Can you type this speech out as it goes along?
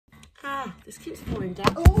Ah, this keeps falling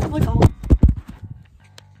down. Oh my god.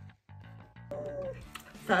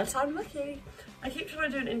 Third time lucky. I keep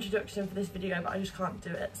trying to do an introduction for this video, but I just can't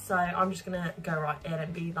do it. So I'm just gonna go right in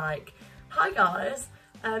and be like, hi guys.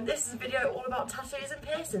 This is a video all about tattoos and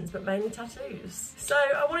piercings, but mainly tattoos. So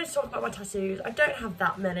I wanted to talk about my tattoos. I don't have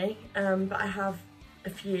that many, but I have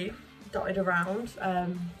a few dotted around.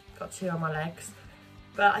 Got 2 on my legs.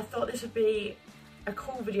 But I thought this would be a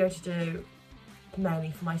cool video to do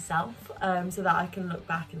mainly for myself, so that I can look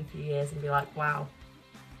back in a few years and be like, wow,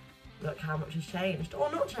 look how much has changed.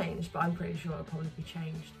 Or not changed, but I'm pretty sure it'll probably be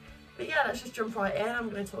changed. But yeah, let's just jump right in. I'm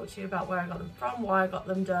going to talk to you about where I got them from, why I got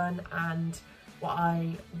them done, and what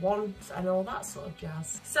I want and all that sort of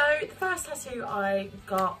jazz. So the first tattoo I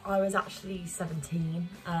got, I was actually 17.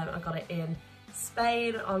 I got it in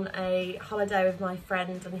Spain on a holiday with my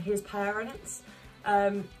friend and his parents.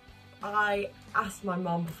 I asked my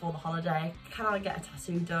mum before the holiday, can I get a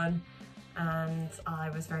tattoo done? And I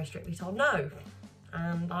was very strictly told no.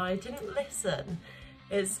 And I didn't listen.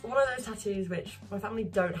 It's one of those tattoos which my family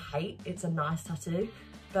don't hate. It's a nice tattoo,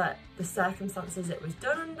 but the circumstances it was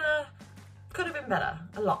done under could have been better,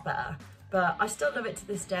 a lot better. But I still love it to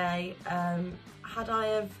this day. Had I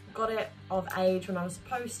have got it of age when I was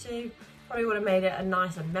supposed to, probably would have made it a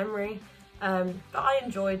nicer memory. But I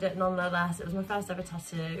enjoyed it nonetheless. It was my first ever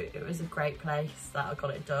tattoo. It was a great place that I got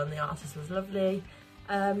it done. The artist was lovely.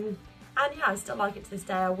 And yeah, I still like it to this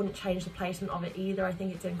day. I wouldn't change the placement of it either. I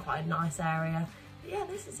think it's in quite a nice area. But yeah,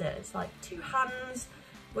 this is it. It's like 2 hands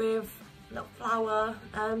with a little flower.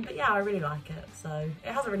 But yeah, I really like it. So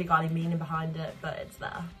it hasn't really got any meaning behind it, but it's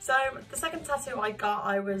there. So the second tattoo I got,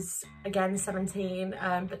 I was again 17,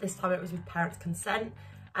 but this time it was with parents' consent.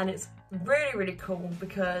 And it's really, really cool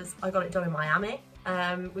because I got it done in Miami.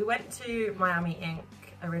 We went to Miami Ink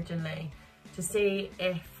originally to see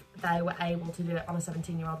if they were able to do it on a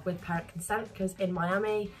 17-year-old with parent consent, because in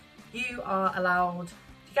Miami you are allowed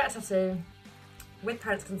to get a tattoo with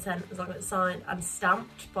parents' consent as long as it's signed and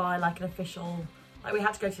stamped by like an official, like we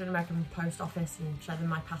had to go to an American post office and show them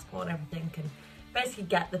my passport and everything and basically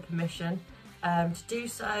get the permission to do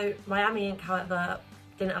so. Miami Ink, however,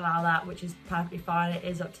 didn't allow that, which is perfectly fine. It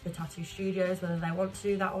is up to the tattoo studios whether they want to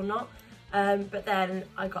do that or not. But then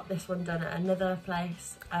I got this one done at another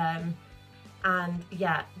place. And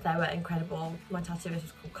yeah, they were incredible. My tattooist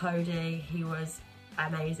was called Cody. He was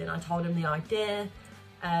amazing. I told him the idea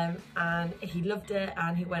and he loved it,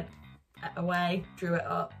 and he went away, drew it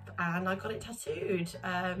up, and I got it tattooed.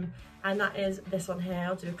 And that is this one here.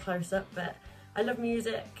 I'll do a close-up, but I love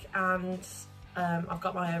music, and I've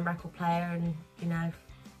got my own record player, and you know,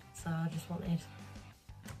 so I just wanted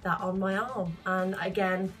that on my arm. And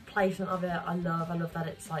again, placement of it, I love that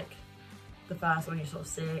it's like the first one you sort of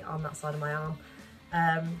see on that side of my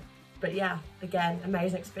arm. But yeah, again,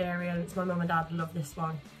 amazing experience. My mum and dad loved this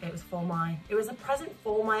one. It was a present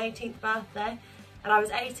for my 18th birthday, and I was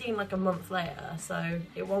 18 like a month later, so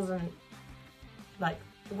it wasn't like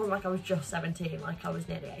I was just 17, like I was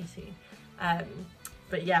nearly 18.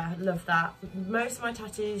 But yeah, love that. Most of my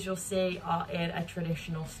tattoos you'll see are in a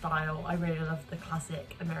traditional style. I really love the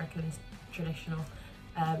classic American traditional.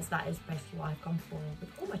 So that is basically what I've gone for with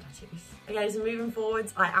all my tattoos. Okay, so moving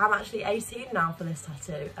forwards, I am actually 18 now for this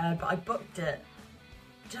tattoo, but I booked it.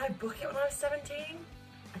 Did I book it when I was 17?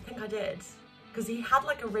 I think I did, because he had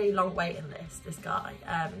like a really long waiting list, this guy.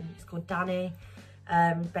 He's called Danny,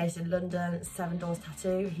 based in London. It's 7 Doors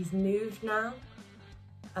Tattoo. He's moved now.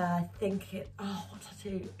 I think what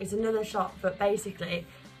tattoo? It's another shop, but basically,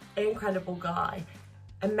 incredible guy,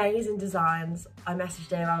 amazing designs. I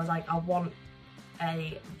messaged him, I was like, I want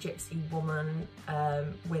a gypsy woman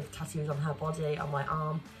with tattoos on her body, on my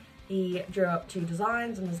arm. He drew up 2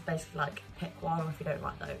 designs and was basically like, pick one, or if you don't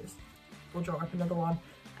like those, we'll draw up another one.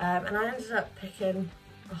 And I ended up picking,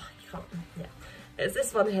 it's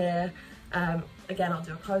this one here. Again, I'll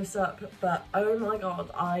do a close-up, but oh my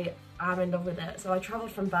god, I am in love with it. So I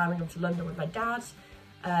travelled from Birmingham to London with my dad.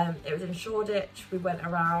 It was in Shoreditch. We went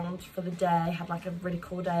around for the day, had like a really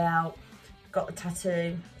cool day out, got the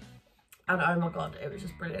tattoo, and oh my god, it was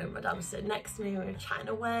just brilliant. My dad was sitting next to me, we were chatting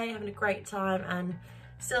away, having a great time, and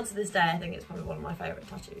still to this day, I think it's probably one of my favourite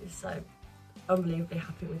tattoos. So unbelievably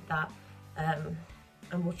happy with that, and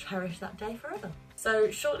we'll cherish that day forever. So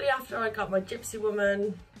shortly after I got my gypsy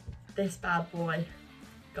woman, this bad boy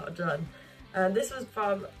got done. This was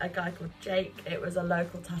from a guy called Jake. It was a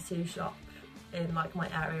local tattoo shop in like my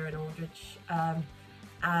area in Aldridge,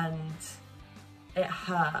 and it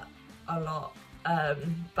hurt a lot,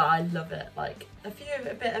 but I love it. Like a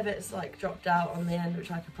bit of it's like dropped out on the end,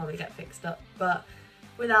 which I could probably get fixed up, but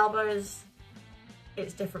with elbows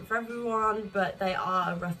it's different for everyone, but they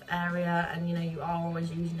are a rough area, and you know, you are always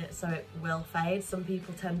using it, so it will fade. Some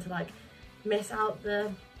people tend to like miss out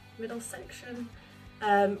the middle section,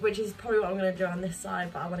 which is probably what I'm going to do on this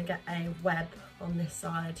side, but I want to get a web on this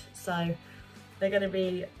side, so they're going to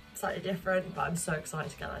be slightly different, but I'm so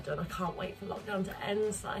excited to get that done. I can't wait for lockdown to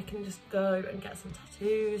end so I can just go and get some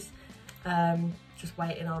tattoos. Just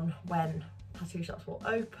waiting on when tattoo shops will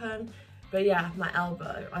open. But yeah, my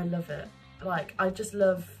elbow, I love it. Like, I just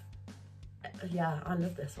love, yeah, I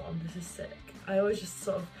love this one. This is sick. I always just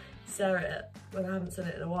sort of stare at it when I haven't seen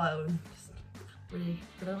it in a while and just really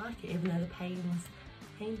like it, even though the pain's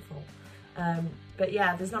painful. But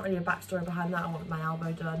yeah, there's not really a backstory behind that. I wanted my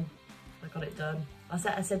elbow done. I got it done. I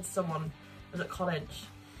said to someone, I was at college,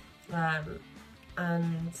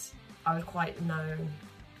 and I was quite known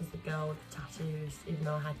as the girl with the tattoos, even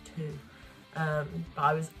though I had two. But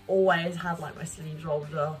I always had like my sleeves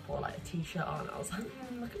rolled up or like a t-shirt on. I was like,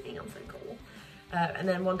 look at me, I'm so cool. And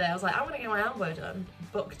then one day I was like, I'm gonna get my elbow done.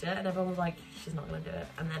 Booked it, and everyone was like, she's not gonna do it.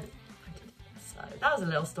 And then I did it. So that was a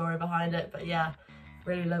little story behind it, but yeah,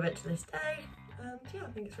 really love it to this day. And yeah,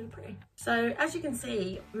 I think it's really pretty. So as you can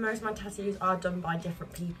see, most of my tattoos are done by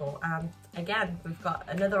different people. And again, we've got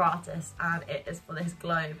another artist, and it is for this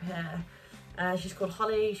globe here. She's called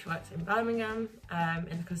Holly. She works in Birmingham,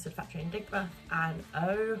 in the custard factory in Digbeth, and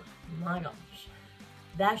oh my gosh,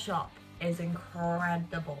 their shop is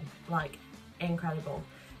incredible, like incredible.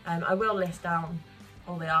 I will list down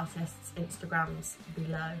all the artists' Instagrams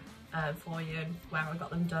below for you and where I got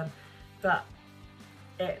them done, but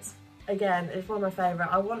it's, again, it's one of my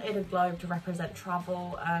favourite. I wanted a globe to represent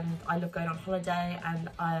travel, and I love going on holiday, and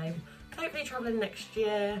I'm hopefully travelling next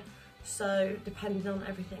year. So depending on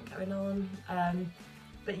everything going on,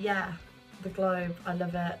 but yeah, the globe, I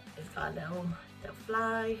love it. It's got a little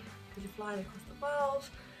flag because you're flying across the world,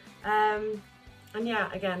 and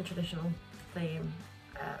yeah, again, traditional theme.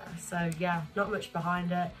 So yeah, not much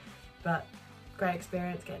behind it, but great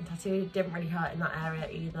experience getting tattooed. Didn't really hurt in that area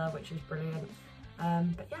either, which is brilliant.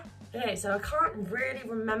 But yeah, okay, so I can't really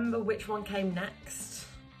remember which one came next,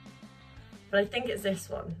 but I think it's this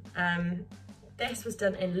one. This was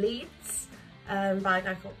done in Leeds by a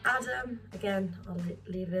guy called Adam. Again, I'll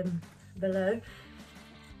leave him below.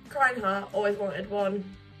 Crying heart, always wanted one.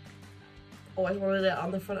 Always wanted it on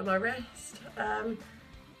the front of my wrist.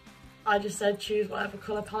 I just said choose whatever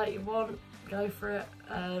colour palette you want, go for it.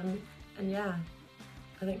 And yeah,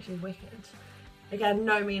 I think she's wicked. Again,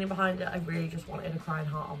 no meaning behind it. I really just wanted a crying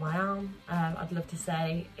heart on my arm. I'd love to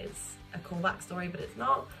say it's a cool backstory, but it's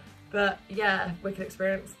not. But yeah, wicked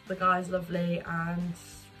experience. The guy's lovely, and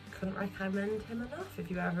couldn't recommend him enough if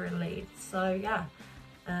you're ever in Leeds. So yeah,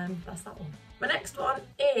 that's that one. My next one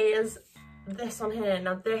is this one here.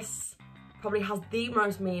 Now this probably has the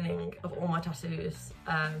most meaning of all my tattoos.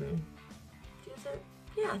 Does it?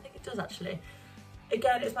 Yeah, I think it does actually.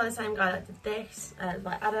 Again, it's by the same guy that did this,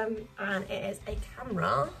 by Adam, and it is a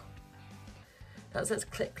camera that says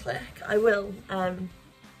click click. I will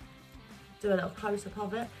do a little close-up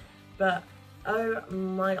of it. But oh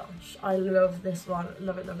my gosh, I love this one.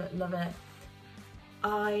 Love it, love it, love it.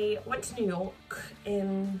 I went to New York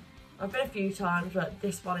I've been a few times, but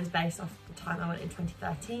this one is based off the time I went in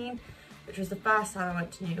 2013, which was the first time I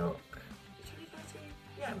went to New York. 2013?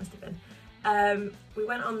 Yeah, it must have been. We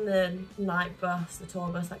went on the night bus, the tour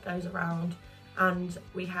bus that goes around, and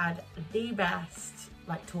we had the best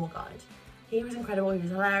like tour guide. He was incredible, he was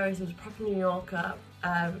hilarious, he was a proper New Yorker,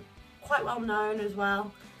 quite well known as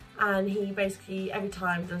well. And he basically, every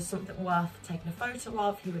time there was something worth taking a photo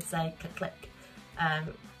of, he would say click click,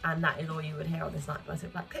 and that is all you would hear on this night bus. It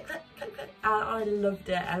was like click click click click, and I loved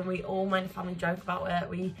it. And we all made a family joke about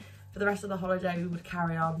it. For the rest of the holiday, we would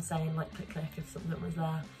carry on saying like click click if something was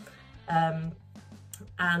there.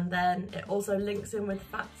 And then it also links in with the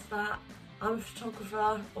fact that I'm a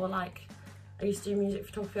photographer, or like I used to do music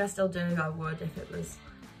photography. I still do. I would if it was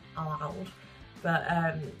allowed, but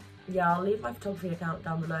yeah, I'll leave my photography account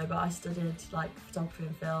down below, but I studied like photography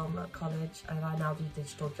and film at college, and I now do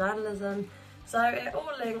digital journalism. So it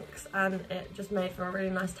all links, and it just made for a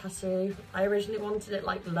really nice tattoo. I originally wanted it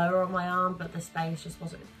like lower on my arm, but the space just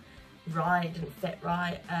wasn't right, it didn't fit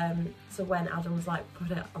right. So when Adam was like,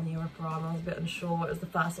 put it on your upper arm, I was a bit unsure. It was the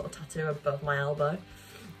first sort of tattoo above my elbow.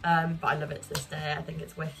 But I love it to this day. I think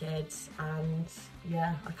it's wicked, and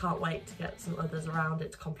yeah, I can't wait to get some others around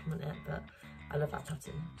it to complement it, but I love that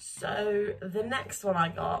tattoo. So the next one I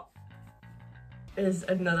got is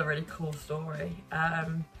another really cool story.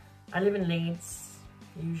 I live in Leeds,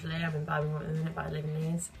 usually. I'm in Birmingham at the minute, but I live in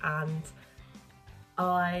Leeds, and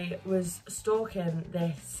I was stalking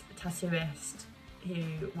this tattooist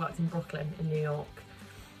who worked in Brooklyn in New York.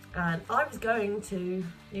 And I was going to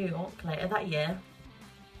New York later that year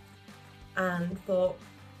and thought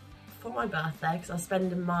for my birthday, because I was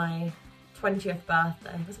spending my 20th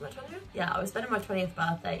birthday, was it my 20th? Yeah, I was spending my 20th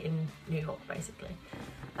birthday in New York basically,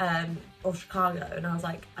 or Chicago, and I was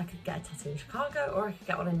like, I could get a tattoo in Chicago or I could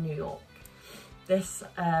get one in New York. This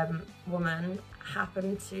woman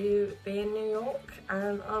happened to be in New York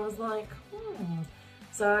and I was like,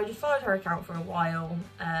 So I just followed her account for a while,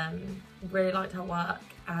 really liked her work,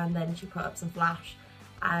 and then she put up some flash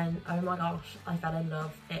and oh my gosh, I fell in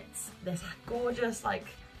love. It's this gorgeous like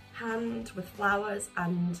hand with flowers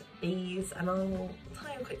and bees, and I'll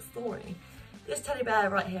tell you a quick story. This teddy bear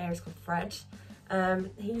right here is called Fred.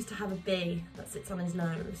 He used to have a bee that sits on his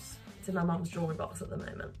nose. It's in my mum's jewellery box at the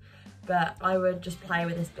moment. But I would just play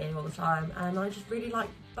with this bee all the time, and I just really like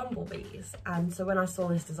bumblebees. And so when I saw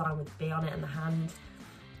this design with the bee on it and the hand,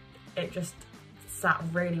 it just sat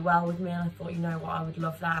really well with me, and I thought, you know what, I would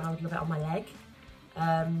love that, and I would love it on my leg.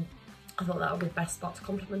 I thought that would be the best spot to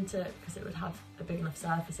complement it because it would have a big enough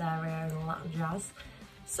surface area and all that jazz.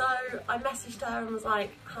 So I messaged her and was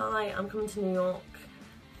like, hi, I'm coming to New York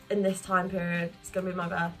in this time period, it's gonna be my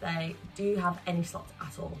birthday, do you have any slots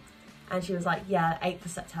at all? And she was like, yeah, 8th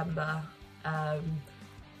of September,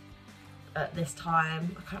 at this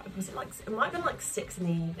time. Was it like, it might have been like 6 in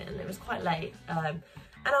the evening, it was quite late. And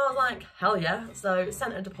I was like, hell yeah. So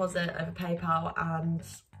sent a deposit over PayPal and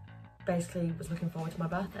basically was looking forward to my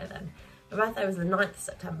birthday then. My birthday was the 9th of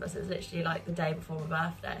September, so it was literally like the day before my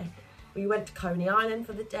birthday. We went to Coney Island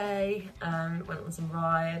for the day, went on some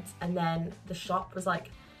rides, and then the shop was like,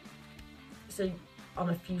 so on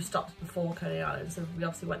a few stops before Coney Island, so we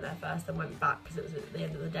obviously went there first and went back because it was at the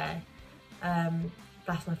end of the day.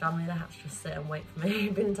 Bless my family, they had to just sit and wait for me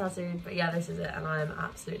being tattooed, but yeah, this is it and I am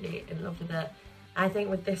absolutely in love with it. And I think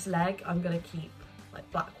with this leg I'm going to keep like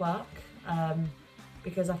black work,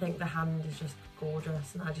 because I think the hand is just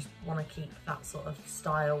gorgeous and I just want to keep that sort of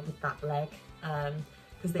style with that leg,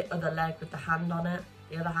 because the other leg with the hand on it,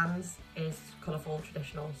 the other hands, is colourful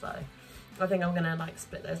traditional, so I think I'm gonna like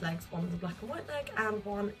split those legs. One's a black and white leg and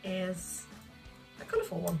one is a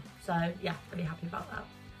colourful one. So yeah, really happy about that.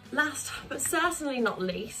 Last but certainly not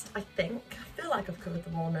least, I think, I feel like I've covered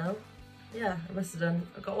them all now. Yeah, I must have done.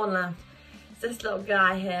 I've got one left. It's this little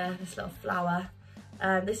guy here, this little flower.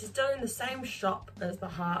 This is done in the same shop as the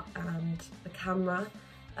heart and the camera,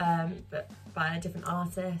 but by a different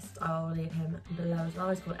artist. I'll leave him below as well.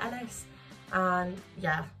 He's called Ellis, and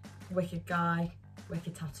yeah, wicked guy,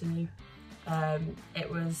 wicked tattoo.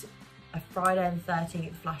 It was a Friday the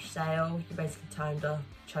 13th flash sale. You basically turned up,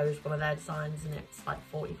 chose one of their designs, and it's like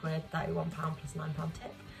 40 quid, £31 plus £9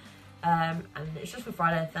 tip. And it's just for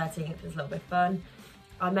Friday the 13th, it's a little bit fun.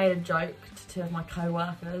 I made a joke to 2 of my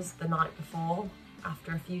co-workers the night before,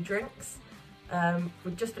 after a few drinks.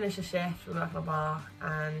 We'd just finished a shift, we work in a bar,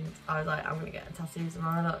 and I was like, I'm gonna get a tattoo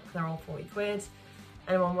tomorrow, look, they're all 40 quid.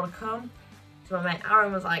 Anyone wanna come? So my mate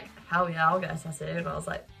Aaron was like, hell yeah, I'll get a tattoo. And I was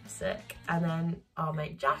like, sick. And then our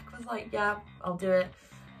mate Jack was like, yeah, I'll do it.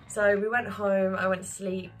 So we went home, I went to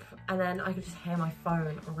sleep, and then I could just hear my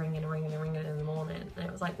phone ringing and ringing and ringing in the morning. And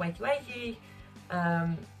it was like, wakey wakey,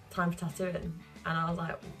 time for tattooing. And I was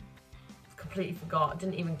like, completely forgot,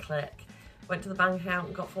 didn't even click. Went to the bank account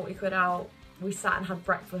and got 40 quid out. We sat and had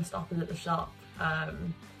breakfast opposite the shop.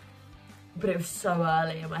 But it was so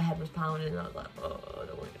early and my head was pounding and I was like, oh, I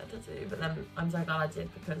don't want to get a tattoo. But then I'm so glad I did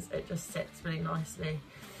because it just sits really nicely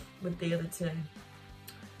with the other 2.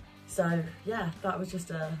 So yeah, that was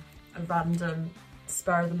just a random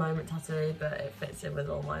spur of the moment tattoo, but it fits in with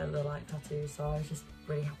all my other like tattoos, so I was just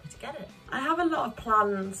really happy to get it. I have a lot of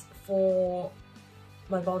plans for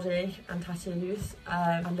my body and tattoos.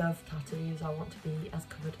 I love tattoos, I want to be as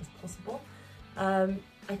covered as possible.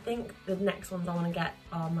 I think the next ones I want to get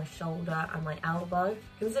are my shoulder and my elbow.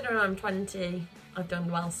 Considering I'm 20, I've done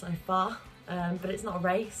well so far, but it's not a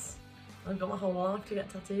race. I've got my whole life to get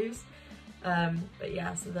tattoos. But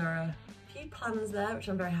yeah, so there are a few plans there, which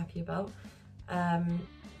I'm very happy about.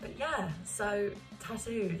 But yeah, so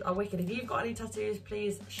tattoos are wicked. If you've got any tattoos,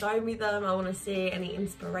 please show me them. I want to see any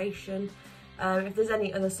inspiration. If there's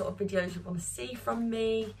any other sort of videos you want to see from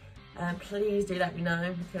me, please do let me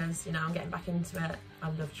know, because you know, I'm getting back into it. I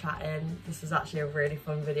love chatting. This was actually a really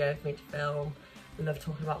fun video for me to film. I love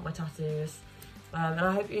talking about my tattoos, and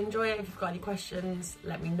I hope you enjoy it. If you've got any questions,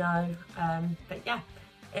 let me know. But yeah,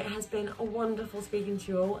 it has been a wonderful speaking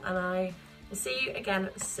to you all, and I will see you again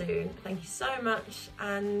soon. Thank you so much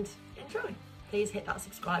and enjoy. Please hit that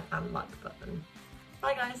subscribe and like button.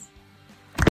 Bye guys.